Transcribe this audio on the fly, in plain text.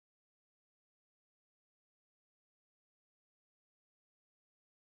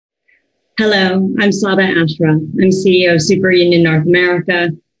Hello, I'm Sada Ashra. I'm CEO of Super Union North America,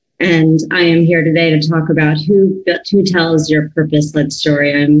 and I am here today to talk about who tells your purpose-led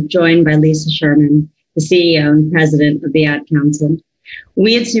story. I'm joined by Lisa Sherman, the CEO and president of the Ad Council.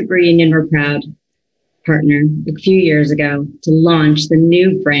 We at Super Union were proud partner a few years ago to launch the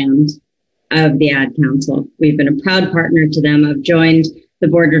new brand of the Ad Council. We've been a proud partner to them. I've joined the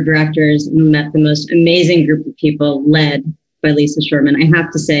board of directors and met the most amazing group of people led by Lisa Sherman. I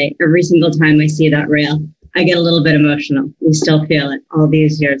have to say, every single time I see that rail, I get a little bit emotional. We still feel it all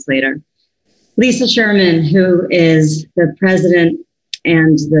these years later. Lisa Sherman, who is the president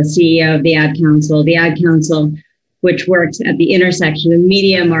and the CEO of the Ad Council, which works at the intersection of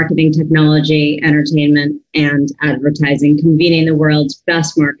media, marketing, technology, entertainment, and advertising, convening the world's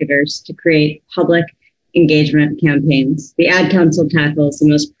best marketers to create public engagement campaigns. The Ad Council tackles the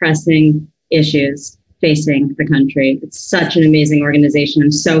most pressing issues facing the country. It's such an amazing organization.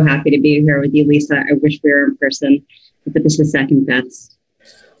 I'm so happy to be here with you, Lisa. I wish we were in person, but this is second best.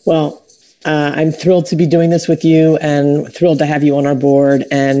 Well, I'm thrilled to be doing this with you and thrilled to have you on our board.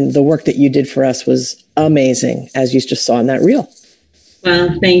 And the work that you did for us was amazing, as you just saw in that reel.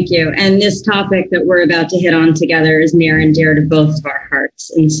 Well, thank you. And this topic that we're about to hit on together is near and dear to both of our hearts.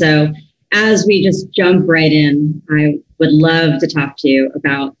 And so as we just jump right in, I would love to talk to you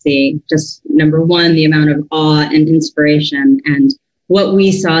about number one, the amount of awe and inspiration and what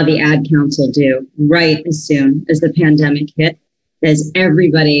we saw the Ad Council do right as soon as the pandemic hit, as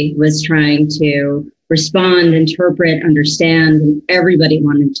everybody was trying to respond, interpret, understand, and everybody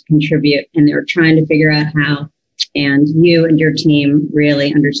wanted to contribute, and they were trying to figure out how. And you and your team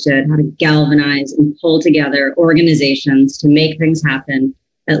really understood how to galvanize and pull together organizations to make things happen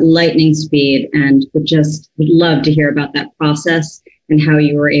at lightning speed, and would love to hear about that process and how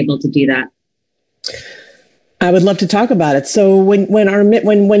you were able to do that. I would love to talk about it. So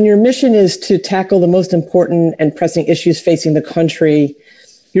when your mission is to tackle the most important and pressing issues facing the country,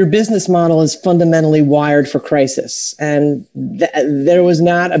 your business model is fundamentally wired for crisis. And there was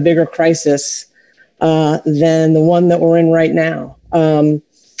not a bigger crisis than the one that we're in right now.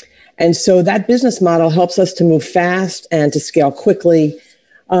 And so that business model helps us to move fast and to scale quickly.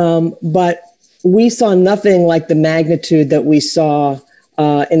 But we saw nothing like the magnitude that we saw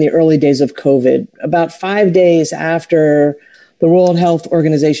in the early days of COVID. About 5 days after the World Health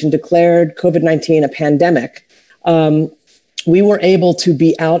Organization declared COVID-19 a pandemic, we were able to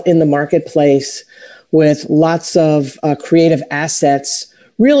be out in the marketplace with lots of creative assets,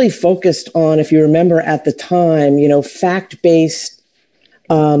 really focused on, if you remember at the time, fact-based,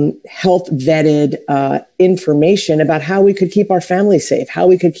 health-vetted information about how we could keep our family safe, how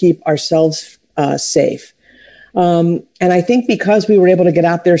we could keep ourselves safe. And I think because we were able to get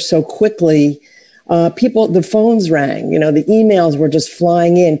out there so quickly, the phones rang, the emails were just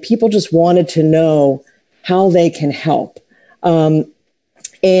flying in. People just wanted to know how they can help. And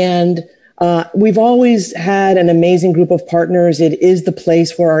we've always had an amazing group of partners. It is the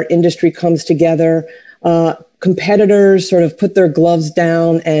place where our industry comes together. Competitors sort of put their gloves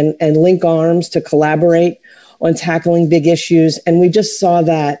down and link arms to collaborate on tackling big issues. And we just saw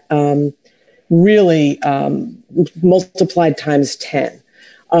that really multiplied times 10.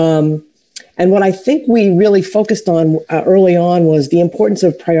 And what I think we really focused on early on was the importance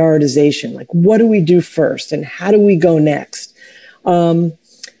of prioritization. Like, what do we do first and how do we go next? There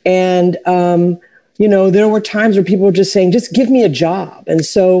were times where people were just saying, just give me a job. And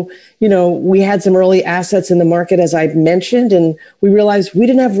so, we had some early assets in the market, as I mentioned, and we realized we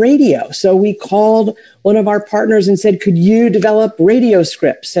didn't have radio. So we called one of our partners and said, could you develop radio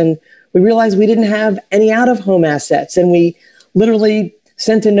scripts? And we realized we didn't have any out-of-home assets. And we literally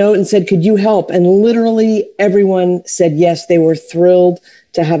sent a note and said, could you help? And literally everyone said yes. They were thrilled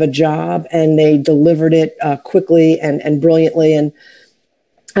to have a job, and they delivered it quickly and brilliantly. And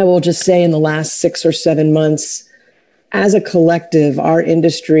I will just say, in the last 6 or 7 months, as a collective, our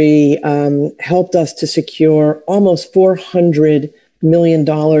industry helped us to secure almost $400 million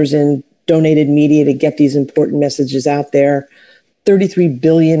in donated media to get these important messages out there, 33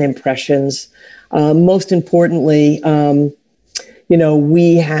 billion impressions. Most importantly,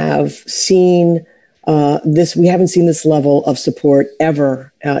 we have seen we haven't seen this level of support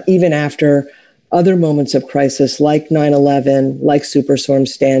ever, even after other moments of crisis like 9/11, like Superstorm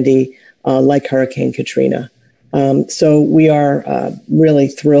Sandy, like Hurricane Katrina. So we are really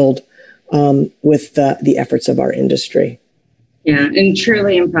thrilled with the efforts of our industry. Yeah, and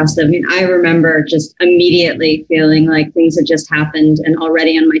truly impressive. I mean, I remember just immediately feeling like things had just happened, and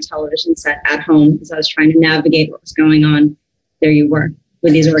already on my television set at home, as I was trying to navigate what was going on, there you were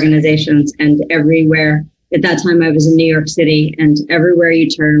with these organizations, and everywhere at that time, I was in New York City, and everywhere you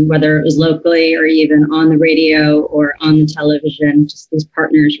turn, whether it was locally or even on the radio or on the television, just these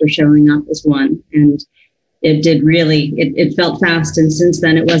partners were showing up as one. And it did really, it felt fast. And since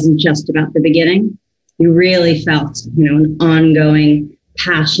then, it wasn't just about the beginning. You really felt, an ongoing,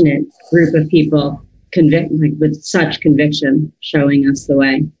 passionate group of people with such conviction showing us the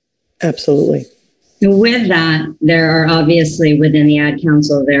way. Absolutely. With that, there are obviously within the Ad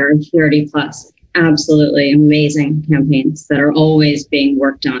Council, there are 30 plus absolutely amazing campaigns that are always being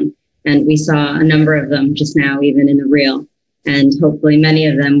worked on. And we saw a number of them just now, even in the reel. And hopefully many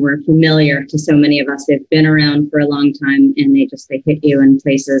of them were familiar to so many of us. They've been around for a long time, and they hit you in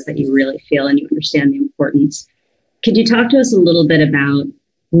places that you really feel and you understand the importance. Could you talk to us a little bit about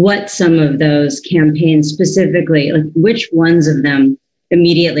what some of those campaigns specifically, like which ones of them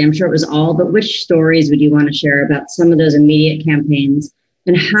immediately, I'm sure it was all, but which stories would you want to share about some of those immediate campaigns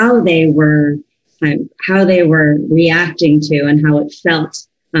and how they were reacting to and how it felt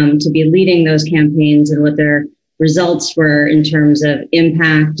to be leading those campaigns and what their results were in terms of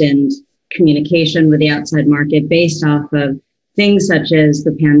impact and communication with the outside market based off of things such as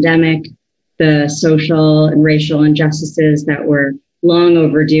the pandemic, the social and racial injustices that were long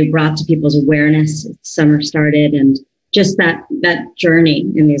overdue, brought to people's awareness as summer started, and just that journey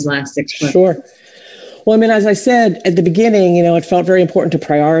in these last 6 months. Sure. Well, I mean, as I said at the beginning, it felt very important to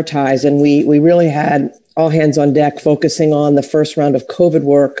prioritize, and we really had all hands on deck focusing on the first round of COVID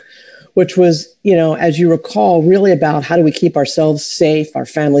work, which was, as you recall, really about how do we keep ourselves safe, our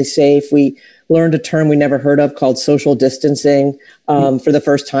family safe. We learned a term we never heard of called social distancing for the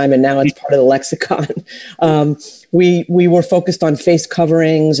first time, and now it's part of the lexicon. We were focused on face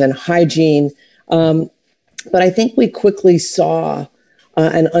coverings and hygiene, but I think we quickly saw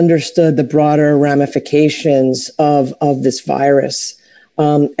and understood the broader ramifications of this virus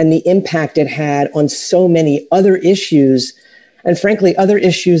and the impact it had on so many other issues, and frankly, other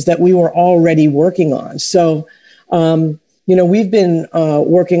issues that we were already working on. So, we've been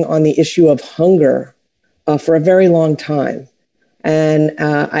working on the issue of hunger for a very long time. And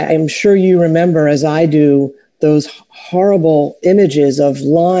I'm sure you remember, as I do, those horrible images of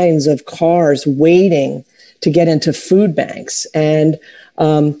lines of cars waiting to get into food banks. And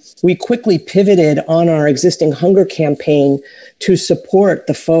we quickly pivoted on our existing hunger campaign to support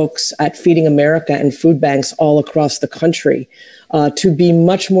the folks at Feeding America and food banks all across the country to be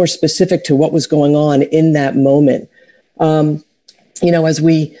much more specific to what was going on in that moment. As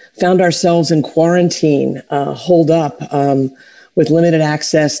we found ourselves in quarantine, holed up with limited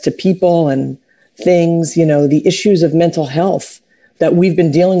access to people and things, the issues of mental health that we've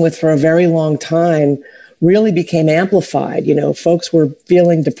been dealing with for a very long time really became amplified. Folks were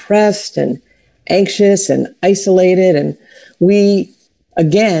feeling depressed and anxious and isolated. And we,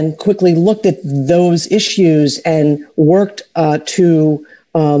 again, quickly looked at those issues and worked to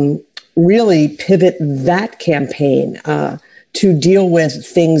really pivot that campaign to deal with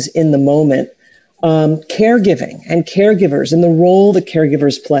things in the moment. Caregiving and caregivers and the role that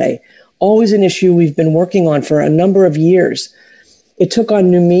caregivers play, always an issue we've been working on for a number of years. It took on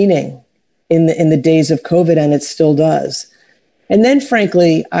new meaning in the days of COVID, and it still does. And then,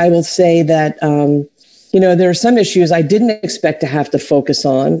 frankly, I will say that, there are some issues I didn't expect to have to focus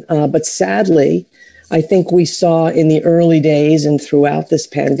on, but sadly, I think we saw in the early days and throughout this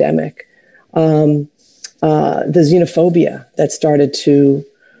pandemic, the xenophobia that started to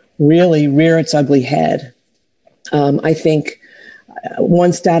really rear its ugly head. I think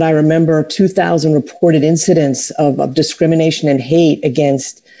one stat I remember, 2,000 reported incidents of discrimination and hate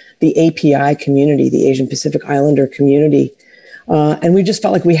against the API community, the Asian Pacific Islander community. And we just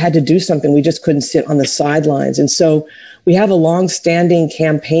felt like we had to do something. We just couldn't sit on the sidelines. And so we have a long-standing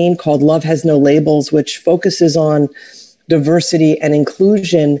campaign called Love Has No Labels, which focuses on diversity and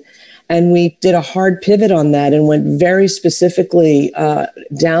inclusion. And we did a hard pivot on that and went very specifically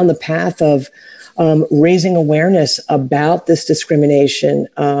down the path of raising awareness about this discrimination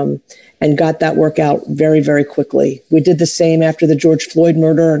and got that work out very, very quickly. We did the same after the George Floyd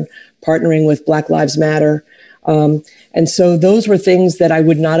murder and partnering with Black Lives Matter. And so those were things that I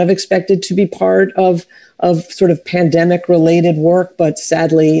would not have expected to be part of sort of pandemic related work. But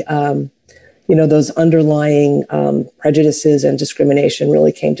sadly, those underlying prejudices and discrimination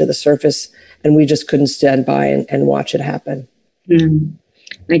really came to the surface, and we just couldn't stand by and watch it happen.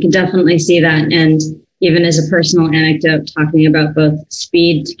 I can definitely see that. And even as a personal anecdote, talking about both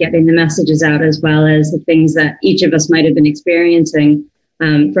speed to getting the messages out, as well as the things that each of us might have been experiencing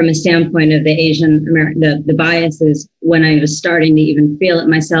from a standpoint of the Asian American, the biases. When I was starting to even feel it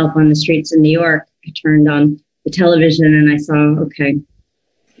myself on the streets in New York, I turned on the television and I saw, okay,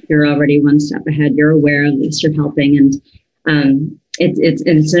 you're already one step ahead. You're aware, at least you're helping. And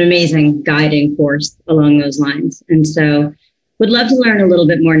it's an amazing guiding force along those lines. And so would love to learn a little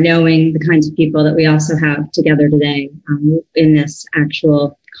bit more, knowing the kinds of people that we also have together today in this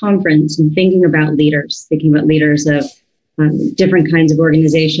actual conference, and thinking about leaders of different kinds of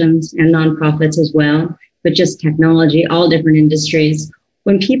organizations and nonprofits as well, but just technology, all different industries.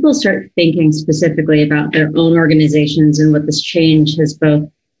 When people start thinking specifically about their own organizations and what this change has both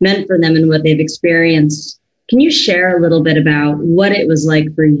meant for them and what they've experienced, can you share a little bit about what it was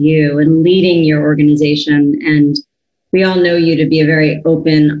like for you in leading your organization? And we all know you to be a very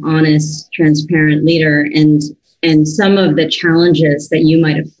open, honest, transparent leader, and some of the challenges that you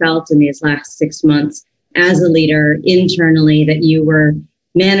might have felt in these last 6 months as a leader internally that you were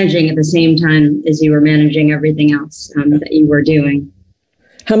managing at the same time as you were managing everything else that you were doing.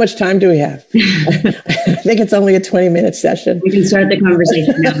 How much time do we have? I think it's only a 20-minute session. We can start the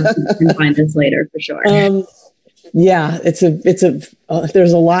conversation now and find this later for sure. Yeah,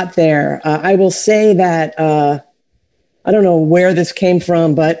 there's a lot there. I will say that I don't know where this came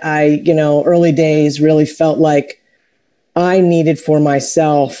from, but early days really felt like I needed for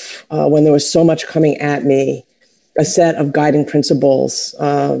myself, when there was so much coming at me, a set of guiding principles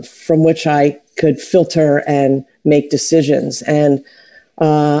from which I could filter and make decisions. And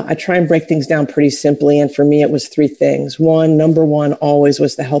I try and break things down pretty simply. And for me, it was three things. Number one always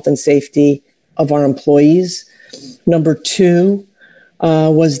was the health and safety of our employees. Number two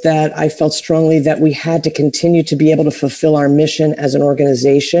was that I felt strongly that we had to continue to be able to fulfill our mission as an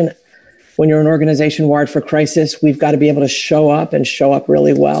organization. When you're an organization wired for crisis, we've got to be able to show up and show up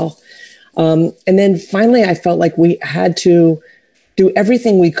really well. And then finally, I felt like we had to do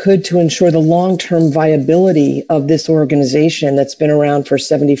everything we could to ensure the long-term viability of this organization that's been around for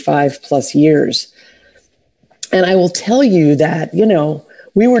 75 plus years. And I will tell you that,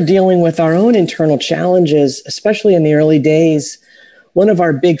 we were dealing with our own internal challenges, especially in the early days. One of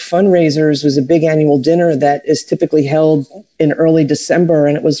our big fundraisers was a big annual dinner that is typically held in early December.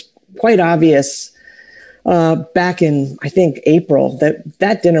 And it was quite obvious back in, I think, April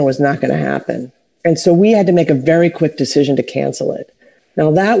that dinner was not going to happen. And so we had to make a very quick decision to cancel it.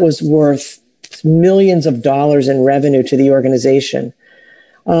 Now, that was worth millions of dollars in revenue to the organization.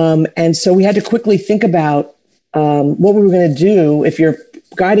 And so we had to quickly think about what we were going to do if your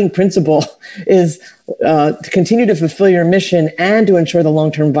guiding principle is to continue to fulfill your mission and to ensure the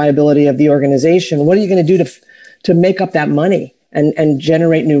long-term viability of the organization. What are you going to do to make up that money and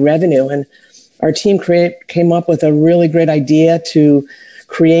generate new revenue? And our team came up with a really great idea to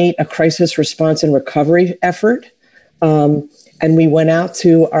create a crisis response and recovery effort. And we went out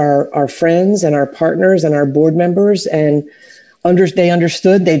to our friends and our partners and our board members, and they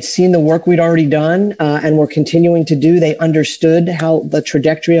understood. They'd seen the work we'd already done and were continuing to do. They understood how the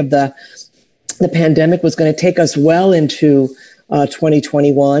trajectory of the pandemic was going to take us well into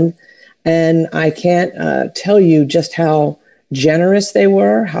 2021. And I can't tell you just how generous they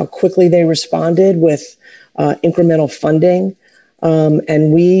were, how quickly they responded with incremental funding.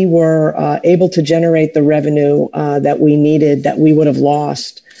 And we were able to generate the revenue that we needed, that we would have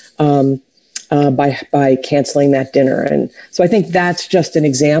lost by canceling that dinner. And so I think that's just an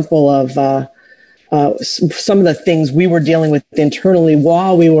example of some of the things we were dealing with internally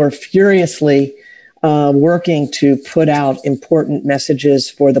while we were furiously working to put out important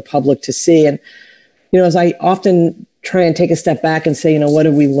messages for the public to see. And, as I often try and take a step back and say, what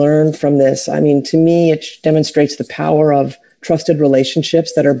did we learn from this? I mean, to me, it demonstrates the power of trusted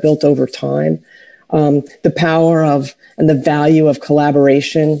relationships that are built over time, the power of and the value of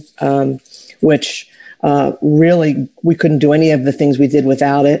collaboration, which really we couldn't do any of the things we did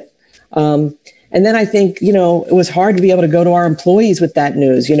without it. And then I think, it was hard to be able to go to our employees with that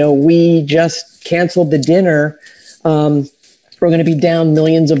news. We just canceled the dinner. We're going to be down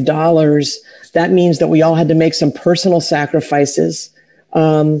millions of dollars. That means that we all had to make some personal sacrifices,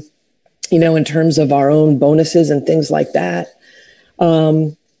 in terms of our own bonuses and things like that.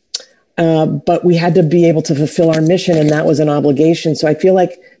 But we had to be able to fulfill our mission, and that was an obligation. So I feel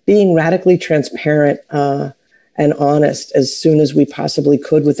like being radically transparent and honest as soon as we possibly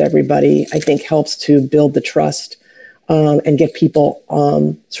could with everybody, I think helps to build the trust and get people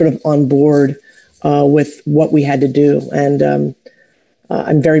sort of on board with what we had to do. And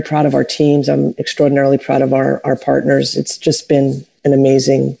I'm very proud of our teams. I'm extraordinarily proud of our partners. It's just been an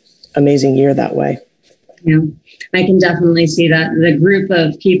amazing year that way. Yeah, I can definitely see that. The group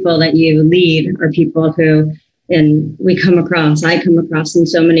of people that you lead are people who I come across in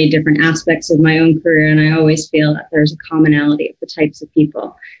so many different aspects of my own career. And I always feel that there's a commonality of the types of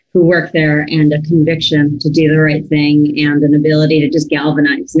people who work there, and a conviction to do the right thing, and an ability to just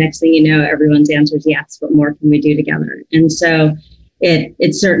galvanize. Next thing you know, everyone's answer is yes, what more can we do together? And so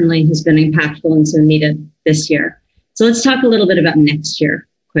it certainly has been impactful and so needed this year. So let's talk a little bit about next year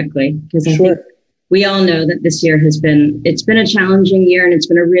quickly, because I think we all know that this year it's been a challenging year, and it's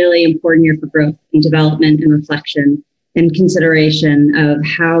been a really important year for growth and development and reflection and consideration of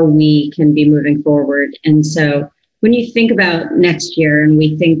how we can be moving forward. And so when you think about next year, and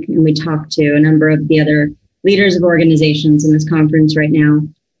we talk to a number of the other leaders of organizations in this conference right now,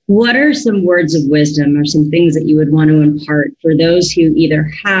 what are some words of wisdom or some things that you would want to impart for those who either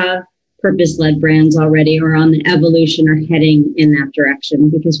have purpose-led brands already or on the evolution or heading in that direction?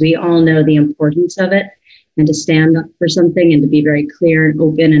 Because we all know the importance of it, and to stand up for something and to be very clear and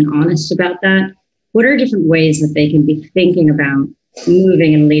open and honest about that. What are different ways that they can be thinking about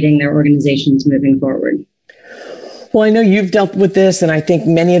moving and leading their organizations moving forward? Well, I know you've dealt with this, and I think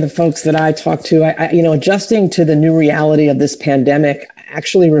many of the folks that I talk to, adjusting to the new reality of this pandemic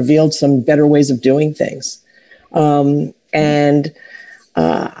actually revealed some better ways of doing things. I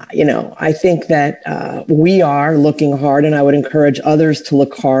think that we are looking hard, and I would encourage others to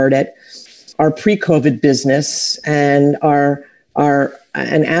look hard at our pre-COVID business and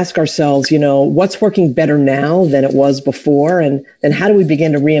and ask ourselves, what's working better now than it was before, and how do we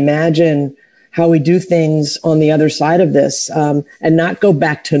begin to reimagine how we do things on the other side of this, and not go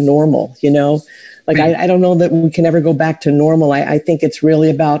back to normal, Right. I don't know that we can ever go back to normal. I think it's really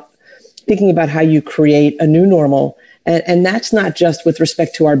about thinking about how you create a new normal. And that's not just with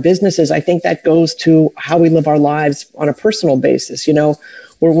respect to our businesses. I think that goes to how we live our lives on a personal basis.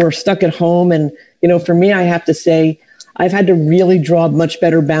 We're stuck at home. And, for me, I have to say, I've had to really draw much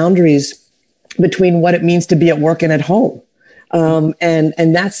better boundaries between what it means to be at work and at home.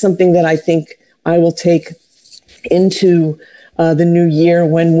 And that's something that I think I will take into the new year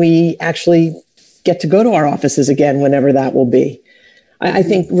when we actually get to go to our offices again, whenever that will be. I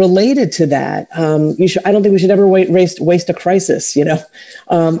think related to that, I don't think we should ever waste a crisis.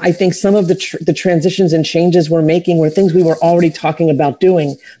 I think some of the transitions and changes we're making were things we were already talking about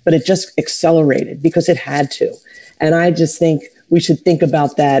doing, but it just accelerated because it had to. And I just think we should think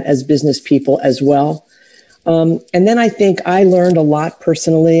about that as business people as well. And then I think I learned a lot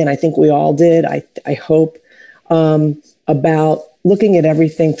personally, and I think we all did, I hope, about looking at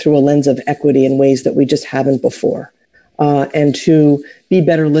everything through a lens of equity in ways that we just haven't before, and to be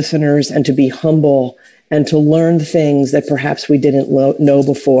better listeners, and to be humble, and to learn things that perhaps we didn't know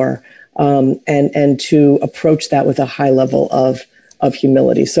before, and to approach that with a high level of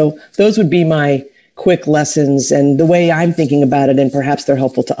humility. So those would be my quick lessons and the way I'm thinking about it, and perhaps they're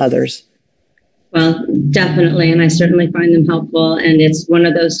helpful to others. Well, definitely. And I certainly find them helpful. And it's one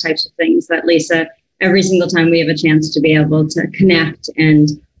of those types of things that, Lisa, every single time we have a chance to be able to connect and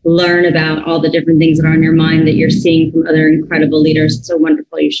learn about all the different things that are on your mind that you're seeing from other incredible leaders, it's so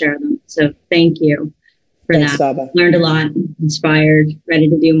wonderful you share them. So thank you for that. Saba. Learned a lot, inspired, ready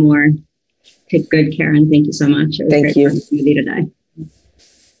to do more. Take good care. And thank you so much. It was thank great you. talking with you today.